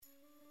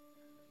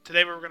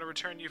Today we're going to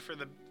return you for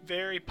the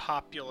very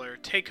popular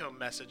take-home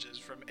messages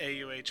from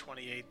AUA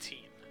 2018.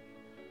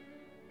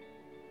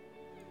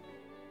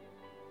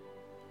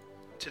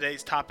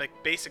 Today's topic,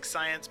 Basic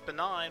Science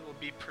Benign, will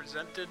be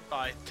presented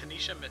by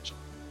Tanisha Mitchell.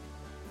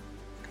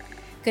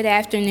 Good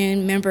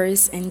afternoon,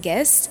 members and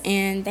guests,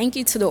 and thank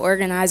you to the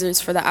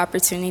organizers for the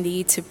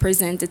opportunity to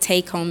present the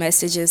take-home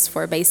messages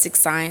for Basic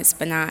Science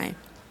Benign.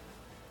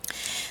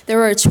 There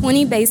were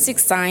 20 basic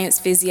science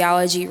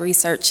physiology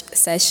research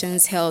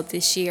sessions held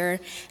this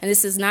year, and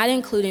this is not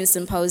including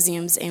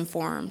symposiums and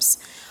forums.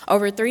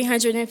 Over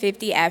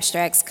 350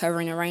 abstracts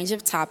covering a range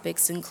of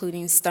topics,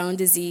 including stone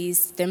disease,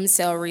 stem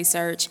cell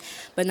research,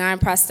 benign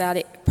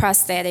prostatic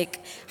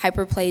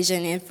hyperplasia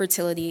and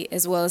infertility,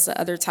 as well as the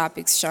other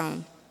topics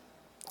shown.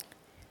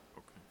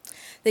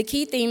 The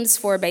key themes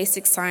for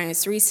basic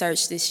science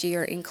research this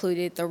year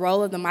included the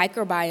role of the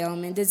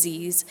microbiome in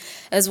disease,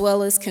 as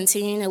well as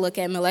continuing to look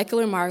at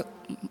molecular markers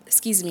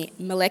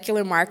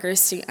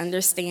to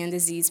understand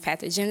disease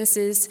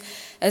pathogenesis,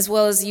 as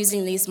well as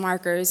using these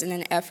markers in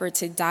an effort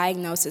to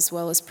diagnose as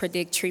well as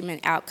predict treatment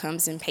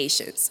outcomes in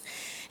patients.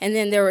 And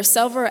then there were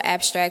several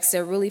abstracts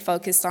that really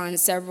focused on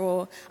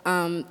several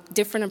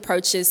different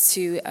approaches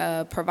to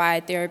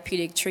provide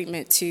therapeutic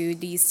treatment to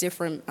these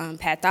different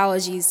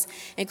pathologies,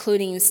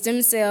 including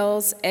stem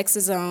cells,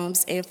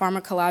 exosomes, and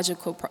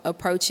pharmacological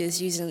approaches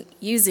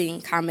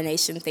using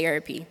combination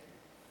therapy.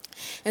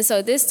 And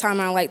so this time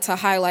I'd like to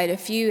highlight a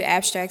few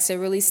abstracts that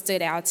really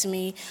stood out to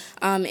me.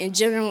 In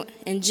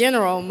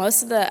general,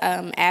 most of the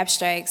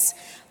abstracts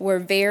were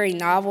very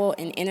novel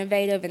and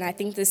innovative, and I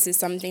think this is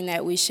something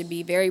that we should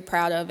be very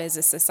proud of as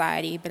a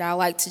society, but I'd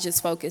like to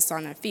just focus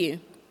on a few.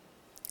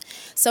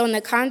 So in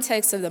the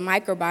context of the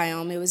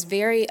microbiome, it was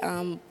very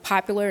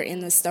popular in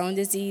the stone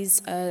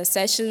disease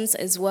sessions,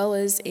 as well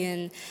as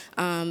in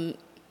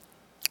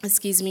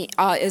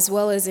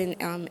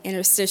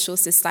interstitial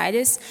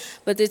cystitis.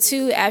 But the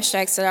two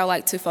abstracts that I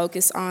like to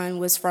focus on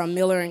was from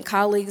Miller and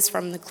colleagues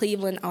from the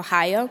Cleveland,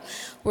 Ohio,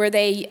 where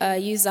they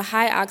used a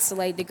high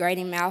oxalate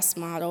degrading mouse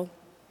model.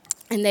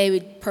 And they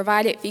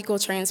provided fecal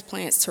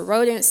transplants to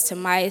rodents, to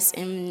mice,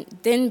 and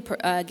then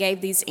gave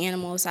these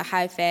animals a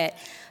high-fat,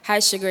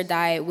 high-sugar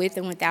diet with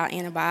and without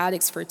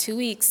antibiotics for 2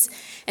 weeks,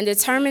 and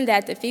determined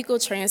that the fecal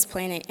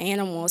transplanted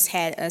animals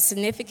had a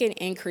significant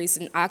increase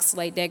in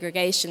oxalate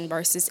degradation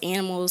versus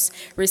animals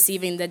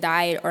receiving the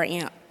diet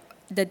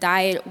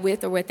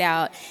with or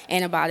without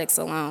antibiotics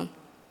alone.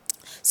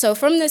 So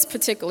from this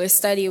particular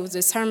study, it was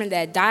determined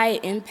that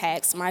diet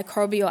impacts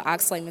microbial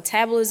oxalate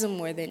metabolism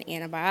more than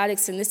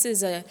antibiotics, and this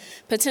is a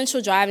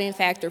potential driving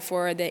factor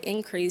for the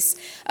increased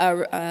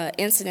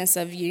incidence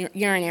of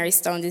urinary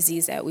stone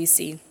disease that we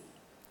see.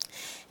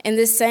 In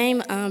this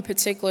same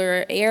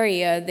particular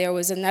area, there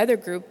was another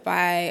group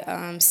by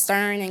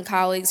Stern and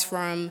colleagues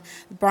from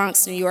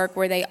Bronx, New York,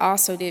 where they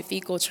also did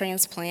fecal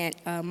transplant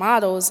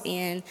models.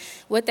 And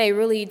what they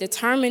really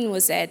determined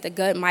was that the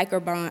gut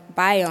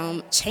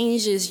microbiome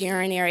changes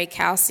urinary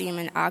calcium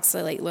and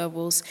oxalate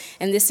levels.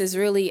 And this is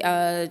really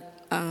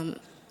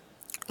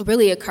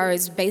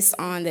occurs based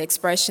on the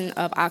expression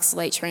of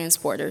oxalate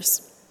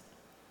transporters.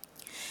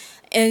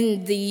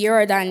 In the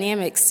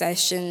urodynamics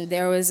session,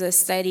 there was a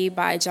study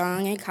by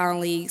Zhang and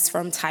colleagues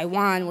from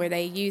Taiwan where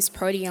they used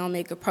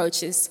proteomic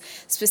approaches,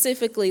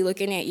 specifically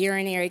looking at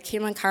urinary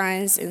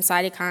chemokines and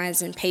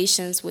cytokines in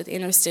patients with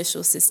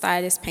interstitial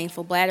cystitis,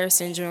 painful bladder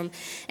syndrome,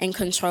 and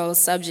controlled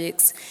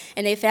subjects.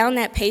 And they found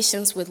that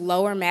patients with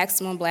lower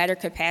maximum bladder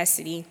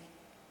capacity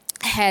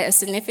had a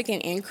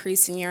significant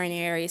increase in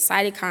urinary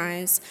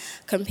cytokines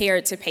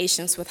compared to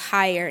patients with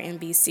higher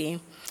MBC.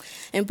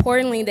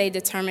 Importantly, they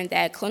determined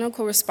that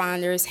clinical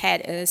responders had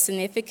a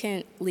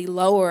significantly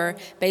lower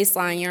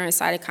baseline urine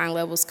cytokine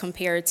levels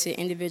compared to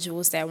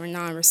individuals that were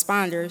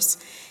non-responders.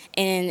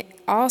 And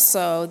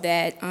also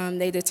that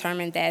they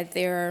determined that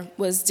there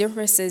was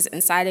differences in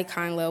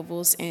cytokine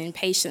levels in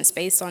patients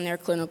based on their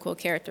clinical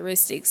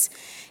characteristics.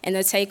 And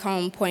the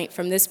take-home point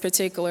from this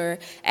particular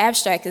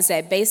abstract is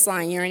that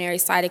baseline urinary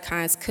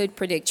cytokines could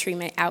predict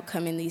treatment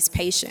outcome in these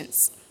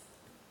patients.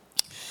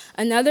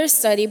 Another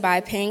study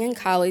by Peng and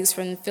colleagues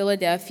from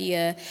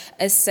Philadelphia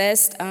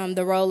assessed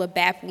the role of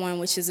BAP1,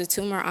 which is a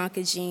tumor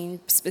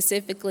oncogene,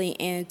 specifically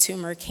in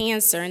tumor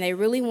cancer, and they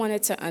really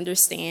wanted to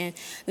understand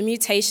the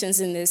mutations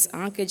in this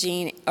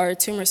oncogene or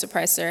tumor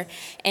suppressor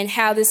and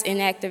how this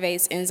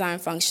inactivates enzyme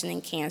function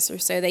in cancer.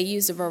 So they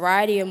used a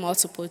variety of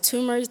multiple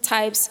tumor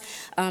types,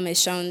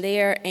 as shown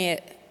there,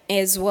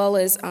 as well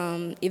as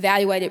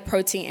evaluated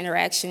protein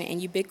interaction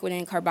and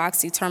ubiquitin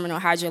carboxy terminal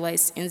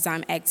hydrolase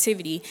enzyme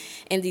activity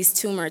in these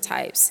tumor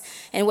types.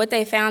 And what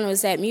they found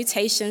was that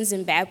mutations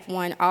in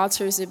BAP1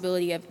 alters the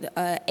ability of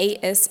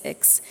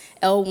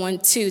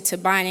ASXL12 to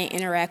bind and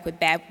interact with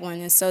BAP1.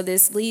 And so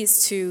this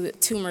leads to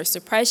tumor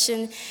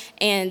suppression,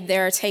 and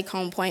their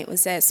take-home point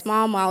was that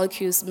small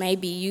molecules may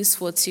be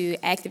useful to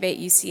activate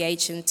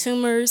UCH in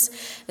tumors,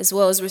 as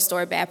well as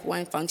restore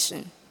BAP1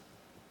 function.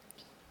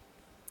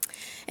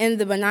 In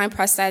the benign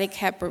prostatic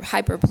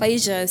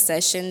hyperplasia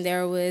session,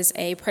 there was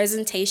a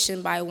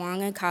presentation by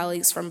Wang and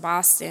colleagues from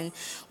Boston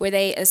where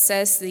they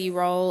assessed the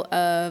role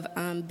of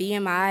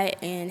BMI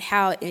and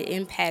how it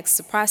impacts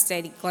the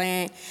prostate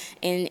gland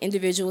in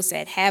individuals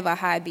that have a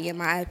high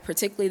BMI,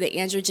 particularly the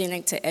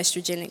androgenic to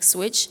estrogenic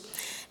switch.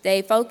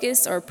 They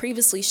focused or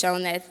previously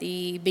shown that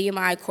the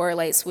BMI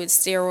correlates with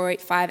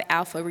steroid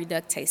 5-alpha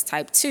reductase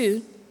type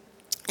 2,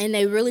 and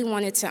they really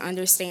wanted to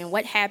understand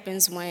what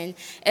happens when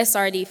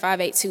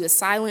SRD582 is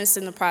silenced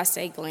in the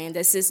prostate gland.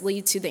 Does this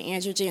lead to the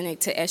androgenic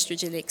to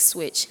estrogenic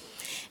switch?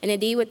 And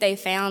indeed what they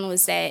found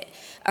was that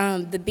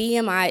the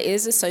BMI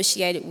is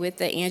associated with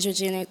the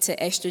androgenic to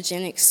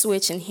estrogenic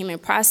switch in human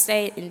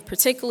prostate, and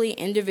particularly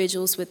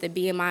individuals with a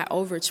BMI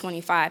over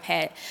 25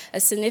 had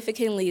a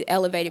significantly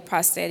elevated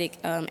prostatic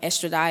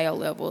estradiol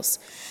levels.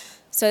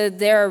 So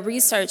their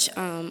research,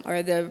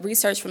 or the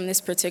research from this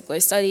particular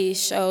study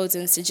shows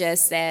and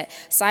suggests that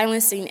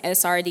silencing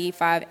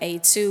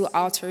SRD5A2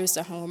 alters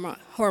the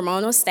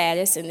hormonal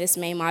status, and this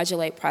may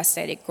modulate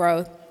prostatic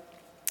growth.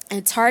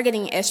 And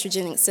targeting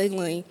estrogenic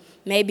signaling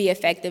may be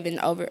effective in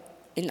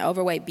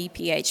overweight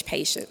BPH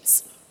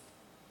patients.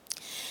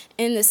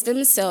 In the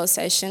stem cell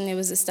session, there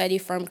was a study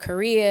from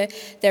Korea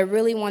that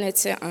really wanted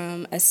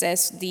to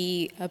assess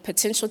the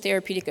potential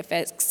therapeutic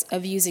effects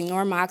of using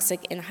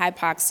normoxic and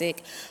hypoxic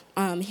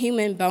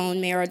human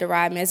bone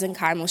marrow-derived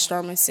mesenchymal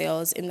stroma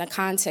cells in the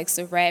context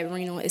of rat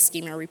renal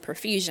ischemia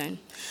reperfusion.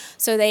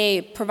 So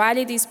they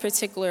provided these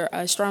particular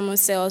stroma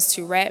cells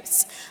to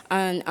rats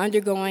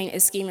undergoing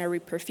ischemia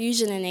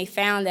reperfusion, and they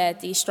found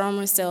that these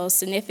stroma cells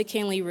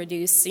significantly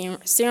reduced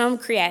serum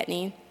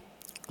creatinine,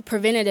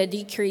 prevented a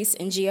decrease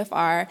in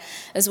GFR,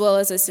 as well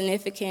as a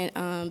significant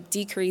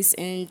decrease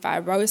in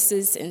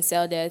fibrosis and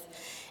cell death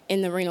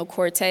in the renal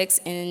cortex,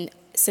 and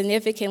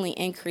significantly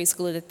increased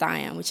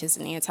glutathione, which is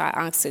an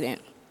antioxidant.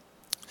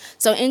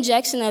 So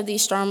injection of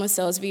these stroma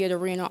cells via the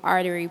renal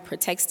artery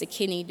protects the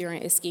kidney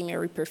during ischemia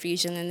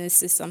reperfusion, and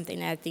this is something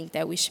that I think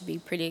that we should be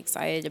pretty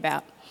excited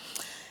about.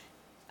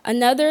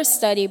 Another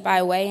study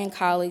by Wei and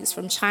colleagues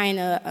from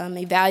China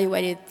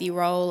evaluated the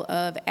role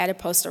of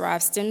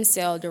adipose-derived stem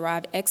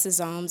cell-derived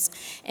exosomes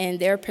and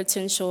their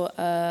potential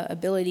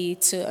ability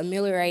to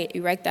ameliorate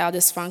erectile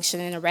dysfunction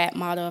in a rat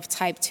model of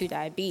type 2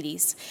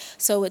 diabetes.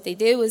 So what they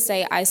did was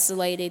they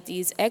isolated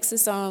these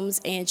exosomes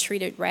and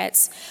treated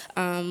rats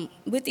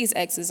with these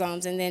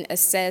exosomes, and then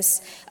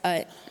assessed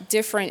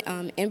different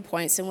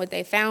endpoints. And what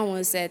they found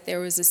was that there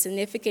was a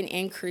significant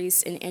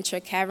increase in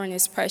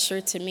intracavernous pressure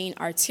to mean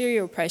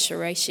arterial pressure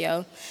ratio,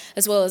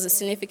 as well as a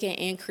significant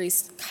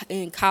increase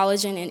in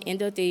collagen and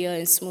endothelial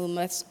and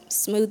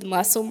smooth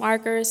muscle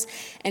markers,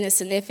 and a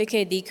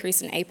significant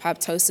decrease in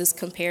apoptosis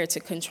compared to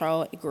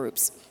control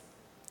groups.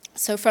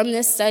 So from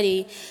this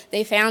study,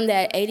 they found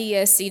that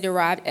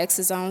ADSC-derived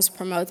exosomes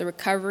promote the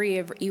recovery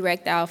of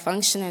erectile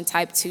function in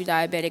type 2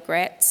 diabetic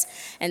rats,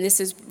 and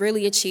this is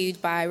really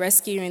achieved by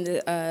rescuing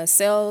the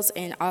cells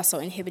and also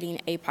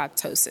inhibiting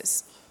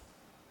apoptosis.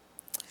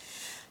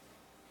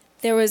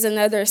 There was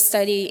another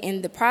study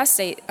in the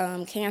prostate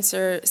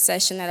cancer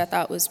session that I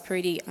thought was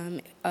pretty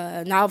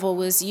novel,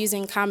 was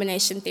using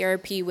combination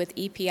therapy with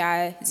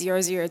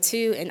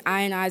EPI-002 and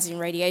ionizing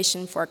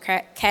radiation for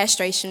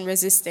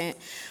castration-resistant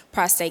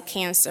prostate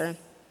cancer.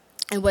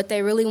 And what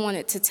they really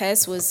wanted to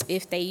test was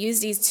if they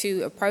used these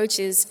two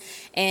approaches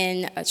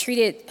and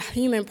treated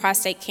human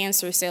prostate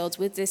cancer cells,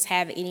 would this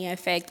have any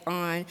effect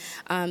on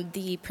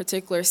the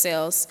particular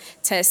cells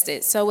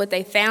tested? So what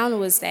they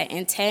found was that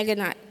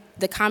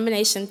the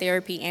combination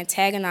therapy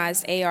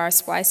antagonized AR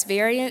splice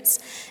variants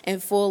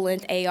and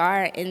full-length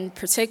AR, and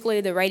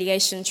particularly the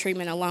radiation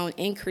treatment alone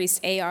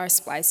increased AR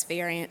splice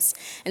variants.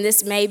 And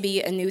this may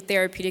be a new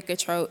therapeutic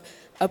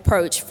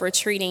approach for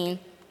treating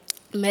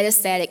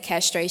metastatic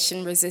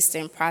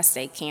castration-resistant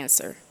prostate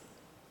cancer.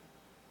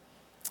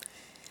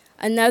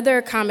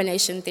 Another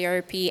combination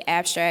therapy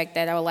abstract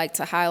that I would like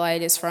to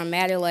highlight is from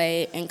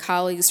Madeley and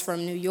colleagues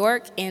from New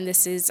York, and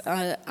this is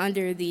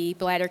under the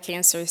bladder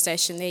cancer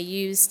session. They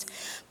used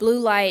blue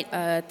light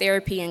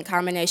therapy in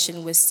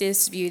combination with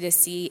Cysview to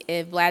see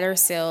if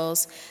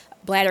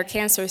bladder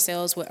cancer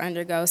cells would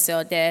undergo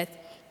cell death.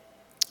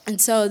 And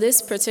so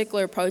this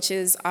particular approach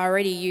is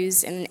already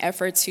used in an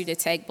effort to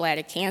detect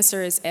bladder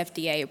cancer, is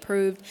FDA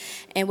approved.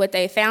 And what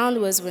they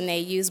found was when they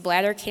used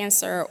bladder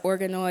cancer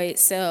organoid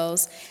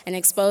cells and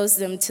exposed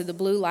them to the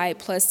blue light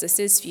plus the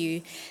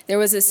Cysview, there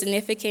was a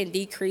significant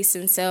decrease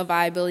in cell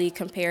viability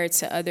compared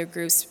to other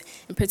groups,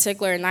 in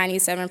particular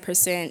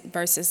 97%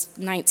 versus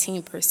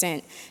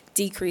 19%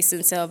 decrease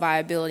in cell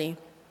viability.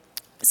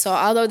 So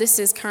although this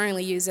is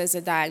currently used as a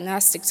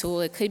diagnostic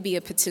tool, it could be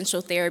a potential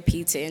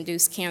therapy to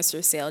induce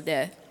cancer cell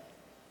death.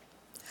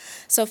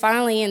 So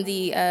finally, in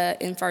the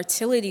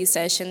infertility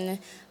session,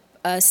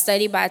 a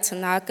study by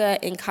Tanaka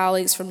and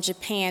colleagues from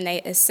Japan,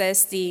 they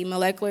assessed the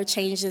molecular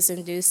changes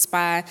induced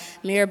by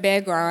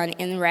mirabegron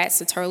in rat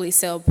Sertoli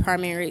cell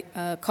primary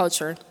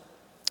culture.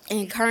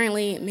 And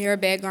currently,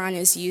 mirabegron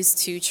is used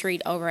to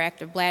treat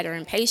overactive bladder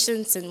in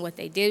patients. And what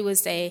they did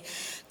was they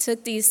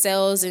took these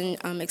cells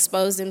and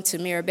exposed them to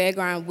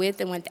mirabegron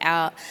with and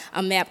without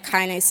a MAP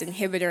kinase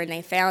inhibitor, and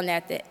they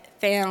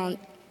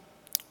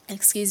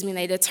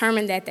they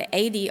determined that the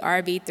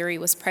ADRB3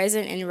 was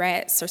present in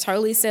rat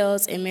Sertoli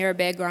cells, and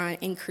mirabegron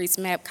increased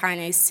MAP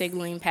kinase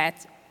signaling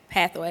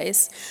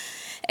pathways.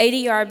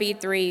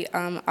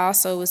 ADRB3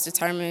 also was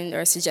determined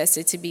or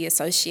suggested to be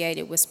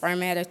associated with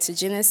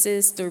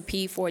spermatogenesis through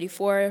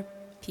P44,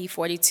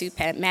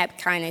 P42 MAP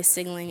kinase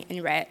signaling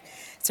in rat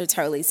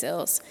Sertoli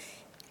cells.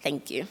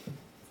 Thank you.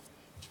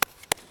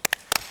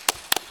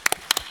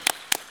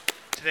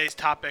 Today's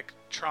topic,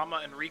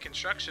 trauma and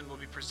reconstruction, will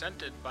be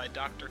presented by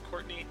Dr.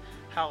 Courtney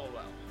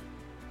Hallowell.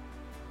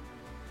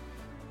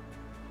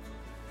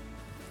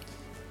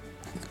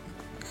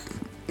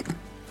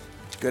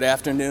 Good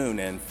afternoon,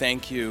 and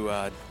thank you,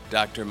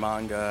 Dr.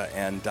 Manga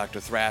and Dr.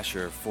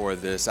 Thrasher, for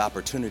this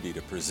opportunity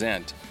to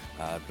present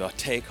the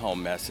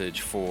take-home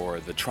message for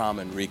the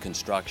trauma and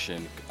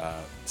reconstruction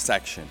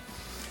section.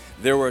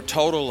 There were a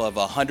total of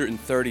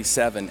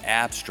 137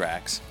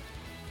 abstracts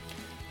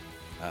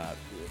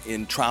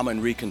in trauma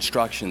and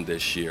reconstruction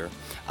this year.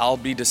 I'll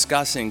be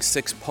discussing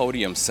 6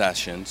 podium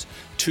sessions,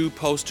 2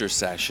 poster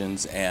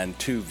sessions, and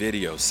 2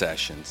 video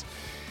sessions.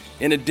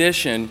 In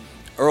addition,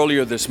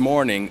 earlier this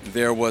morning,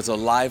 there was a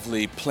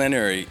lively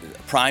plenary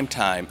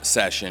primetime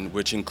session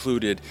which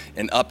included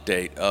an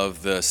update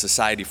of the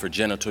Society for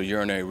Genital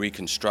Urinary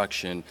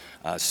Reconstruction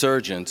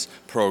Surgeons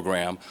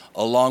program,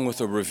 along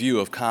with a review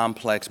of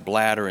complex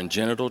bladder and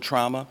genital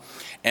trauma,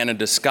 and a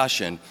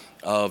discussion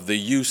of the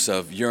use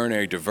of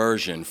urinary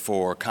diversion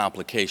for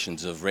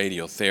complications of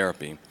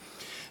radiotherapy.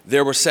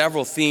 There were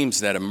several themes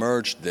that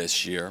emerged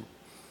this year,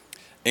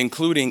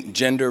 including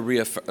gender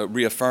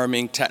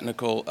reaffirming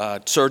technical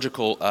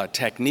surgical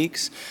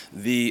techniques,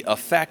 the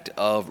effect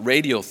of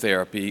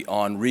radiotherapy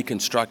on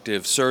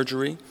reconstructive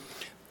surgery,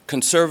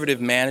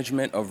 conservative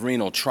management of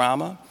renal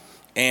trauma,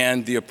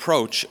 and the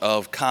approach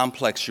of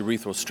complex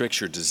urethral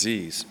stricture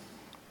disease.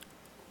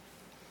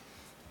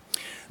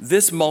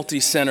 This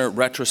multi-center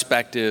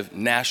retrospective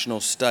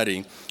national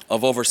study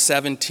of over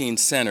 17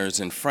 centers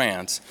in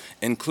France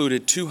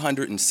included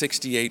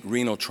 268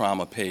 renal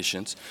trauma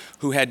patients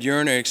who had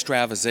urinary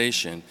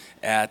extravasation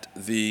at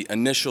the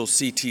initial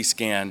CT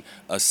scan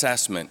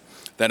assessment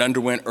that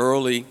underwent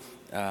early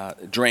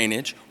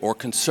drainage or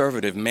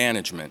conservative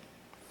management.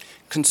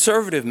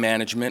 Conservative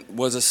management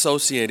was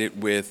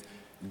associated with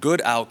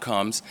good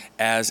outcomes,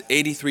 as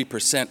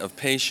 83% of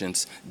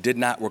patients did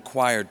not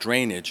require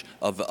drainage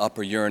of the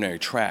upper urinary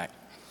tract.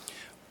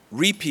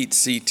 Repeat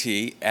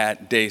CT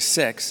at day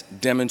 6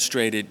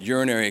 demonstrated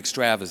urinary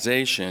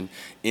extravasation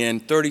in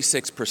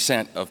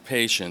 36% of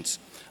patients,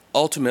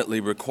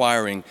 ultimately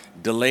requiring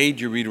delayed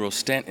ureteral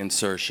stent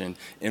insertion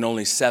in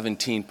only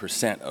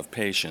 17% of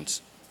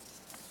patients.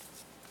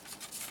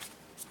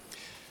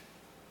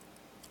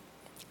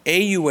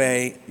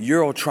 AUA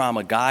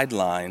Urotrauma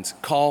guidelines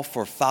call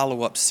for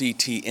follow-up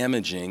CT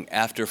imaging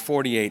after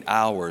 48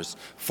 hours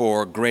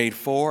for grade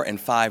 4 and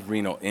 5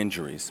 renal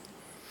injuries.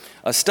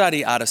 A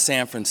study out of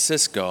San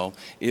Francisco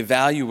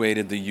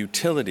evaluated the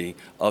utility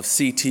of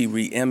CT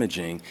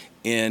re-imaging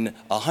in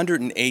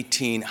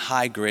 118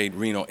 high-grade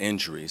renal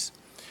injuries.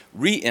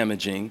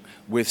 Re-imaging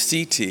with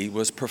CT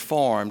was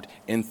performed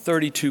in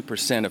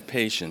 32% of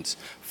patients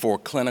for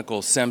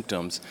clinical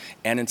symptoms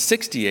and in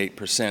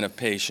 68% of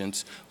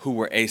patients who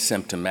were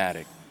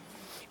asymptomatic.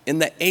 In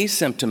the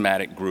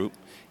asymptomatic group,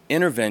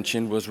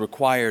 intervention was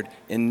required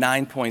in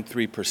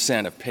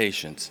 9.3% of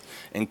patients,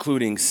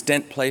 including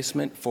stent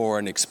placement for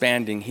an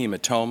expanding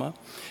hematoma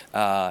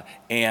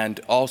and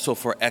also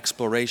for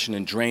exploration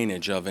and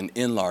drainage of an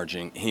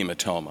enlarging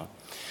hematoma.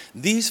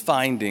 These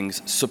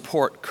findings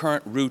support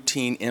current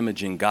routine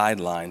imaging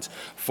guidelines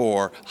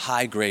for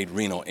high-grade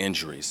renal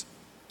injuries.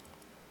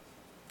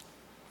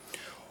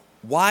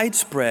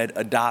 Widespread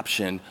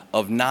adoption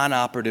of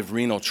non-operative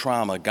renal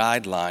trauma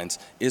guidelines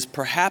is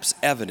perhaps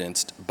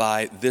evidenced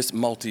by this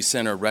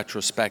multi-center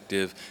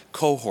retrospective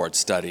cohort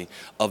study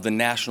of the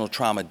National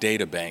Trauma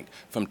Data Bank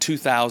from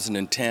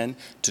 2010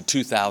 to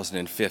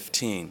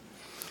 2015.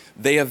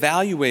 They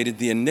evaluated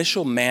the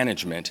initial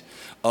management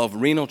of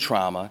renal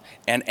trauma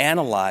and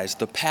analyzed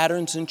the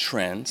patterns and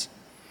trends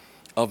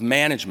of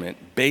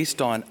management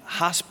based on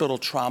hospital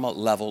trauma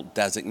level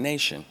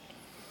designation.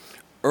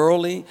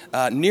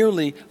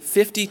 Nearly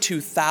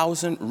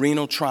 52,000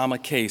 renal trauma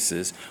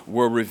cases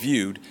were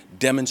reviewed,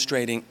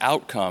 demonstrating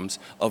outcomes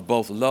of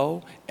both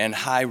low and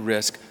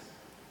high-risk,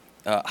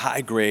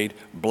 high-grade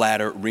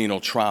bladder renal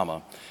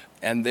trauma.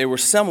 And they were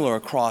similar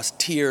across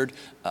tiered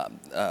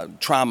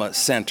trauma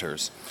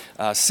centers,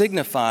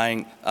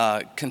 signifying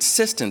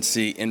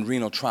consistency in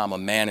renal trauma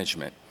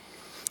management.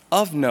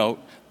 Of note,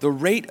 the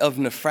rate of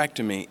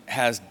nephrectomy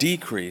has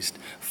decreased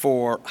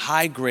for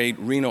high-grade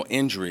renal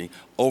injury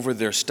over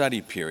their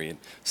study period,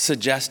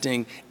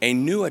 suggesting a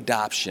new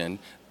adoption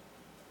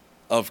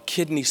of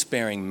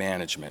kidney-sparing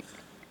management.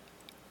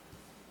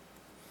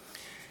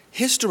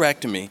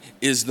 Hysterectomy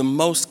is the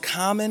most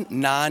common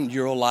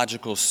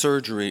non-urological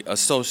surgery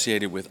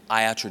associated with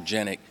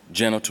iatrogenic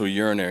genital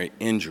urinary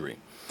injury.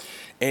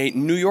 A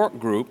New York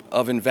group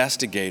of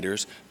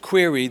investigators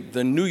queried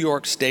the New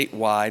York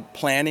statewide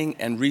Planning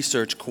and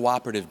Research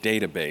Cooperative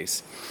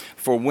Database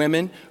for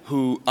women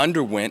who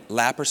underwent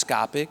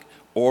laparoscopic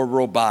or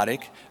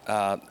robotic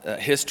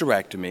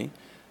hysterectomy,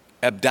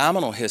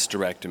 abdominal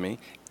hysterectomy,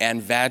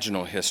 and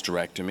vaginal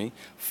hysterectomy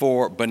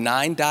for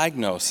benign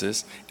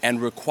diagnosis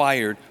and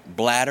required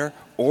bladder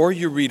or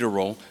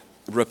ureteral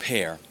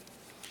repair.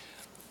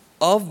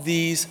 Of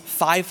these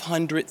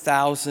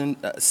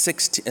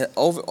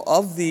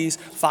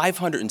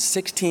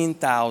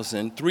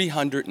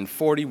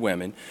 516,340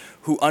 women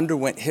who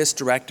underwent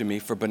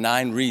hysterectomy for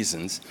benign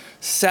reasons,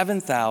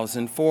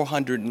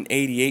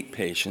 7,488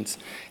 patients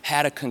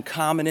had a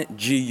concomitant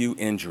GU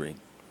injury.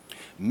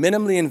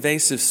 Minimally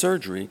invasive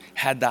surgery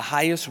had the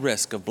highest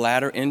risk of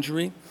bladder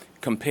injury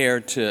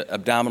compared to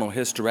abdominal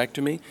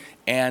hysterectomy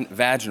and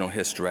vaginal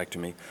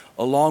hysterectomy,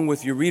 along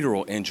with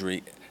ureteral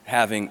injury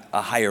having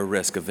a higher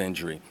risk of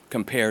injury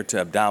compared to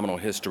abdominal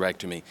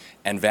hysterectomy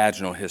and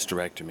vaginal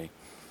hysterectomy.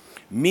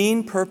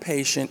 Mean per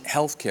patient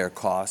healthcare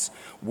costs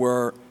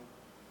were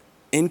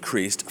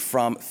increased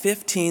from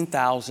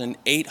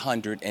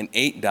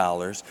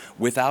 $15,808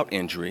 without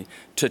injury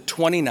to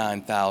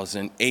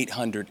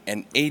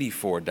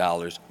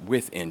 $29,884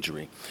 with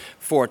injury,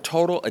 for a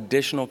total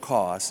additional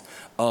cost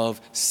of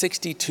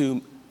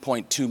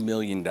 $62.2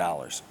 million.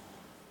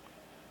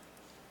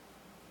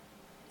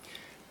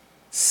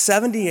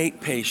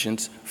 78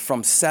 patients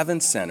from 7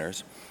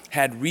 centers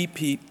had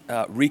repeat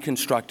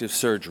reconstructive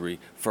surgery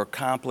for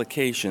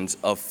complications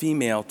of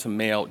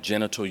female-to-male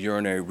genital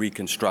urinary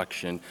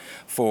reconstruction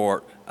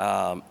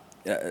at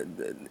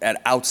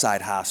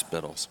outside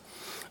hospitals.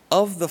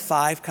 Of the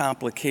 5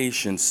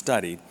 complications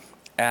studied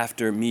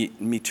after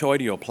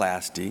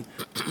metoidioplasty,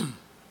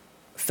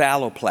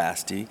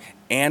 phalloplasty,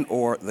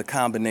 and/or the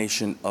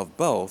combination of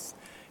both,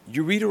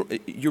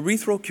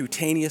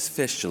 urethrocutaneous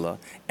fistula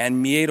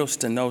and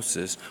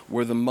meatostenosis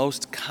were the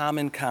most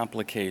common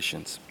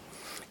complications.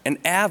 An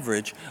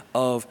average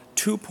of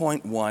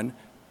 2.1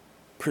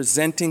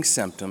 presenting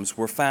symptoms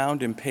were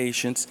found in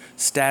patients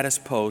status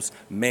post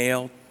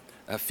female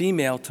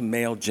to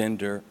male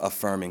gender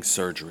affirming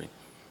surgery.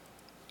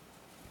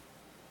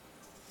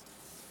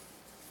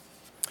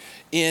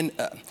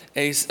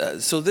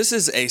 So this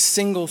is a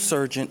single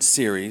surgeon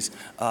series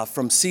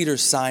from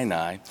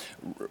Cedars-Sinai,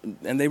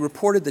 and they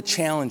reported the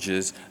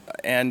challenges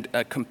and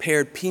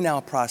compared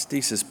penile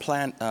prosthesis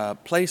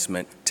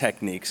placement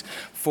techniques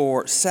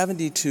for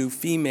 72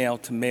 female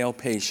to male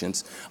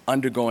patients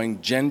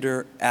undergoing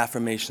gender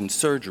affirmation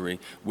surgery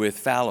with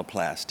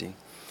phalloplasty.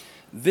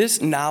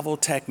 This novel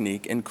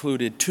technique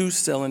included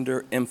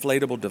 2-cylinder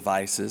inflatable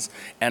devices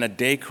and a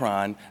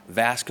Dacron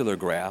vascular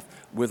graft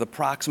with a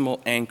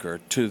proximal anchor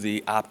to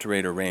the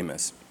obturator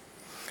ramus.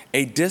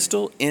 A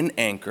distal in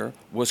anchor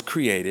was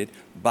created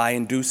by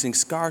inducing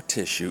scar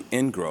tissue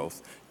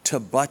ingrowth to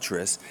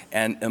buttress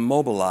and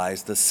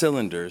immobilize the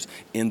cylinders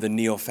in the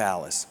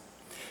neophallus.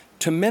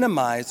 To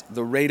minimize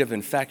the rate of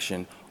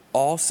infection,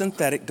 all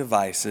synthetic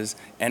devices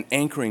and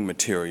anchoring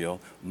material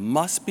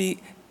must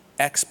be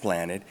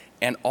explanted,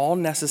 and all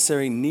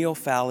necessary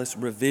neophallus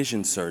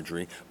revision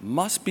surgery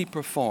must be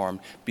performed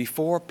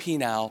before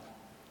penile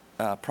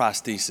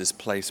prosthesis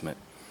placement.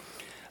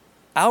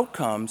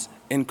 Outcomes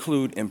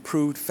include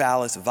improved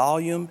phallus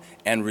volume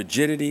and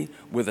rigidity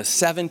with a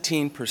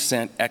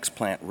 17%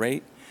 explant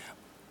rate,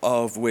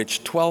 of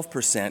which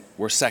 12%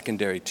 were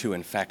secondary to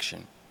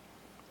infection.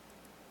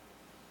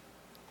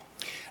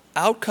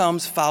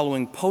 Outcomes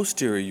following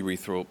posterior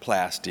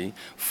urethroplasty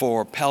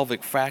for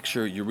pelvic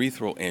fracture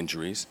urethral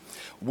injuries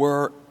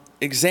were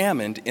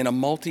examined in a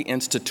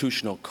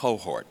multi-institutional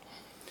cohort.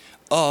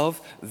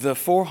 Of the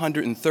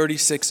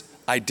 436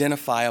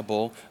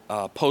 identifiable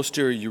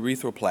posterior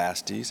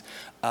urethroplasties,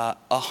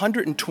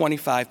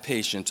 125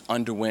 patients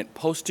underwent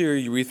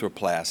posterior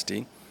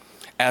urethroplasty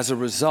as a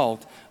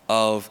result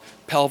of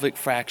pelvic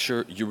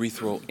fracture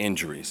urethral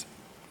injuries.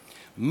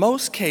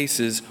 Most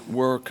cases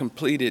were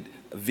completed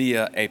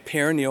via a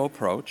perineal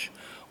approach,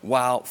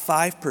 while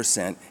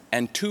 5%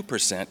 and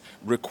 2%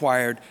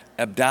 required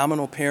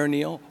abdominal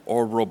perineal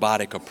or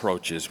robotic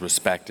approaches,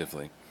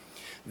 respectively.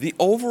 The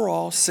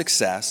overall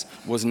success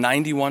was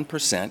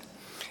 91%,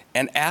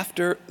 and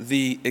after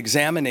the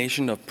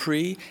examination of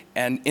pre-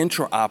 and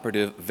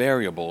intraoperative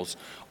variables,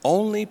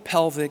 only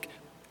pelvic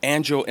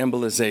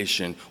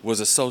angioembolization was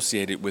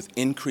associated with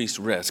increased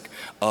risk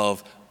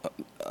of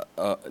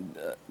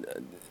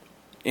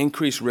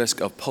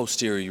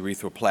posterior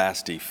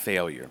urethroplasty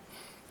failure.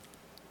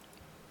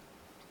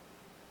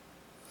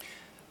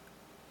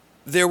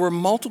 There were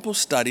multiple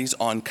studies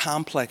on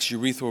complex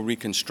urethral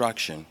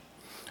reconstruction.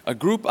 A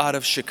group out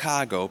of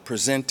Chicago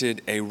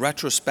presented a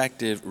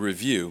retrospective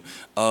review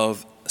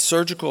of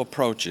surgical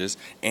approaches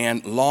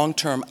and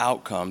long-term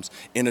outcomes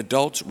in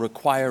adults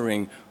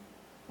requiring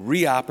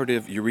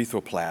reoperative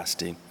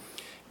urethroplasty.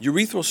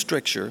 Urethral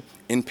stricture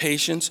in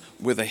patients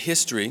with a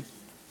history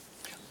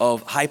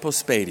of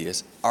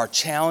hypospadias are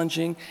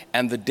challenging,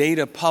 and the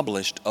data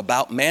published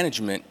about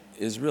management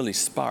is really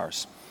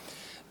sparse.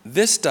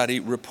 This study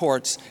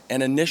reports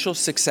an initial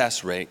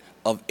success rate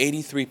of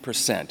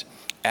 83%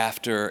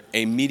 after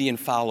a median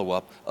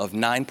follow-up of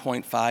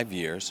 9.5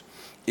 years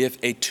if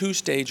a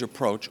two-stage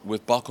approach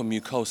with buccal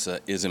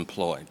mucosa is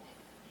employed.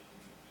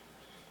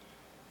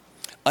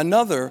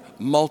 Another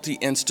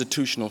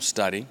multi-institutional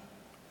study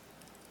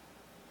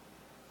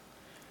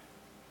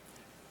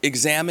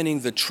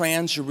examining the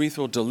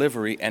transurethral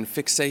delivery and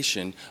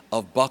fixation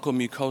of buccal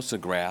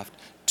mucosa graft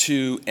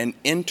to an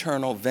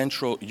internal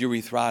ventral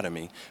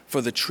urethrotomy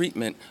for the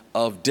treatment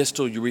of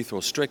distal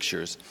urethral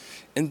strictures.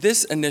 In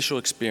this initial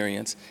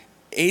experience,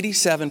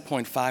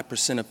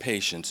 87.5% of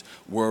patients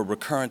were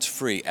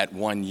recurrence-free at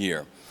 1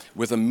 year,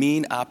 with a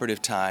mean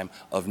operative time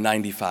of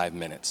 95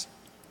 minutes.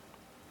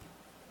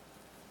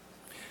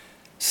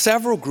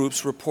 Several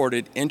groups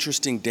reported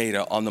interesting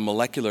data on the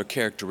molecular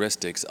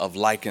characteristics of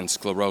lichen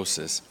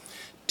sclerosus.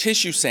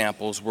 Tissue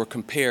samples were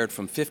compared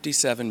from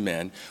 57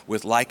 men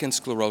with lichen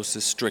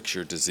sclerosus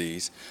stricture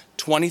disease,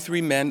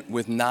 23 men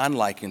with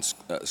non-lichen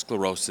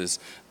sclerosus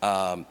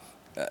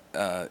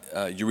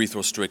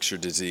urethral stricture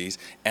disease,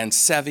 and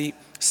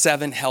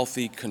 7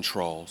 healthy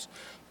controls.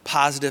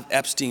 Positive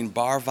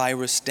Epstein-Barr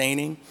virus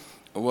staining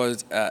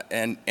was,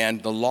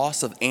 and the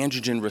loss of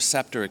androgen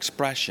receptor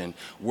expression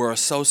were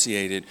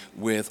associated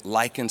with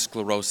lichen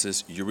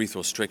sclerosus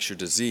urethral stricture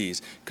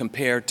disease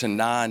compared to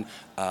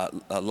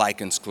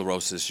non-lichen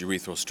sclerosus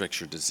urethral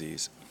stricture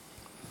disease.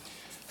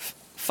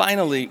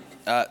 Finally,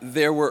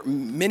 there were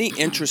many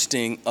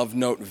interesting of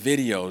note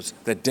videos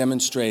that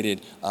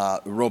demonstrated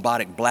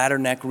robotic bladder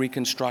neck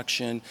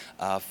reconstruction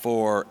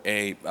for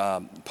a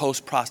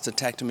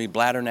post-prostatectomy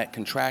bladder neck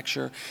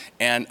contracture,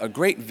 and a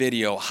great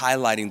video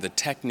highlighting the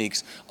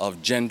techniques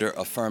of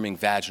gender-affirming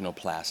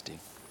vaginoplasty.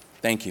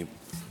 Thank you.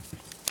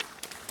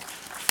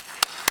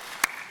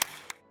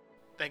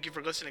 Thank you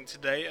for listening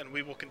today, and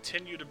we will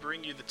continue to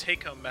bring you the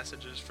take-home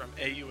messages from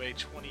AUA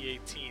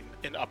 2018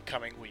 in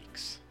upcoming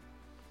weeks.